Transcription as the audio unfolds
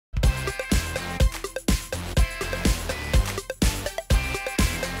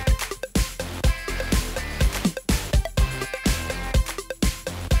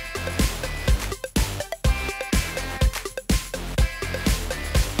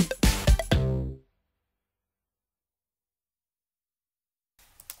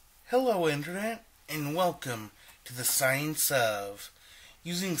Hello Internet, and welcome to the science of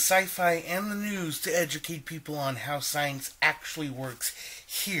using sci-fi and the news to educate people on how science actually works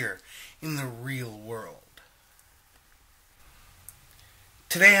here in the real world.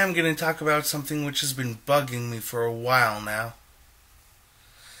 Today I'm going to talk about something which has been bugging me for a while now.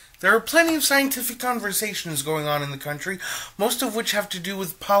 There are plenty of scientific conversations going on in the country, most of which have to do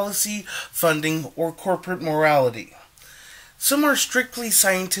with policy, funding, or corporate morality. Some are strictly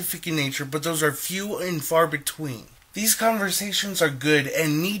scientific in nature, but those are few and far between. These conversations are good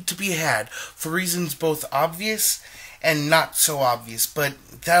and need to be had for reasons both obvious and not so obvious, but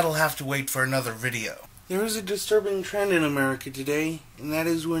that'll have to wait for another video. There is a disturbing trend in America today, and that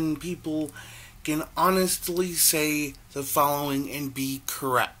is when people can honestly say the following and be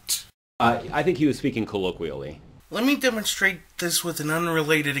correct. I think he was speaking colloquially. Let me demonstrate this with an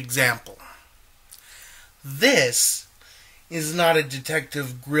unrelated example. This is not a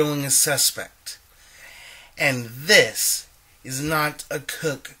detective grilling a suspect. And this is not a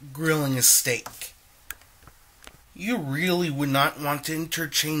cook grilling a steak. You really would not want to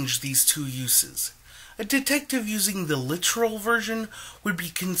interchange these two uses. A detective using the literal version would be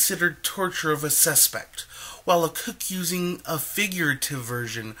considered torture of a suspect, while a cook using a figurative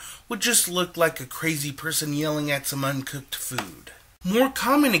version would just look like a crazy person yelling at some uncooked food. More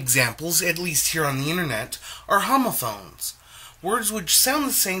common examples, at least here on the internet, are homophones. Words which sound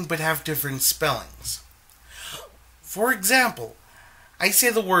the same but have different spellings. For example, I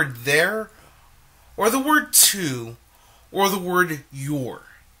say the word there, or the word to, or the word your.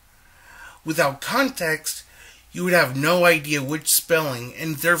 Without context, you would have no idea which spelling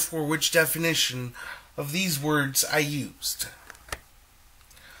and therefore which definition of these words I used.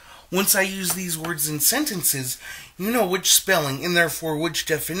 Once I use these words in sentences, you know which spelling and therefore which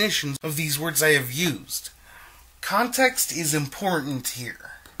definitions of these words I have used. Context is important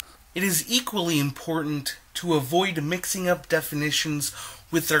here. It is equally important to avoid mixing up definitions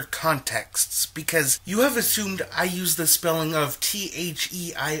with their contexts, because you have assumed I use the spelling of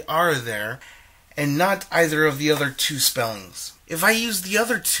T-H-E-I-R there, and not either of the other two spellings. If I use the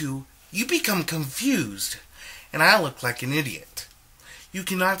other two, you become confused, and I look like an idiot. You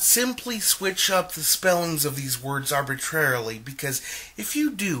cannot simply switch up the spellings of these words arbitrarily, because if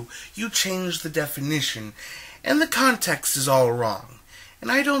you do, you change the definition, and the context is all wrong,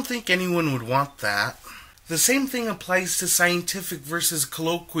 and I don't think anyone would want that. The same thing applies to scientific versus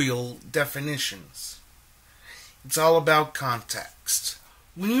colloquial definitions. It's all about context.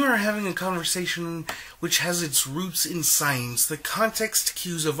 When you are having a conversation which has its roots in science, the context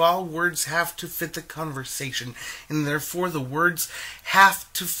cues of all words have to fit the conversation, and therefore the words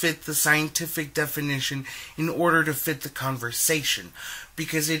have to fit the scientific definition in order to fit the conversation,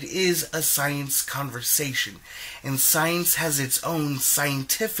 because it is a science conversation, and science has its own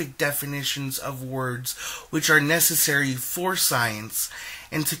scientific definitions of words which are necessary for science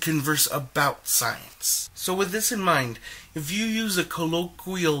and to converse about science. So with this in mind, if you use a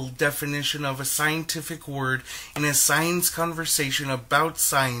colloquial definition of a scientific word in a science conversation about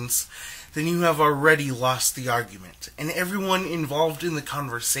science, then you have already lost the argument, and everyone involved in the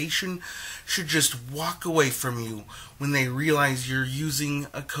conversation should just walk away from you when they realize you're using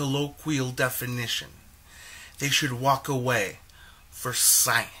a colloquial definition. They should walk away for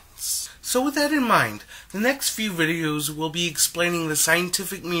science. So with that in mind, the next few videos will be explaining the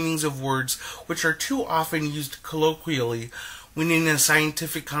scientific meanings of words which are too often used colloquially when in a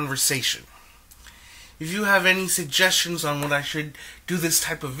scientific conversation. If you have any suggestions on what I should do this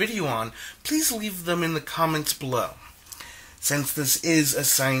type of video on, please leave them in the comments below. Since this is a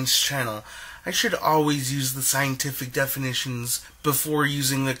science channel, I should always use the scientific definitions before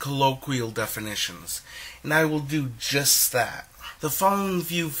using the colloquial definitions, and I will do just that. The following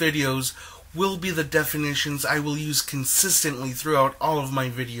few videos will be the definitions I will use consistently throughout all of my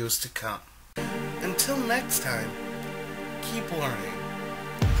videos to come. Until next time, keep learning,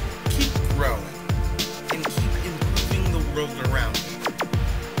 keep growing, and keep improving the world around you.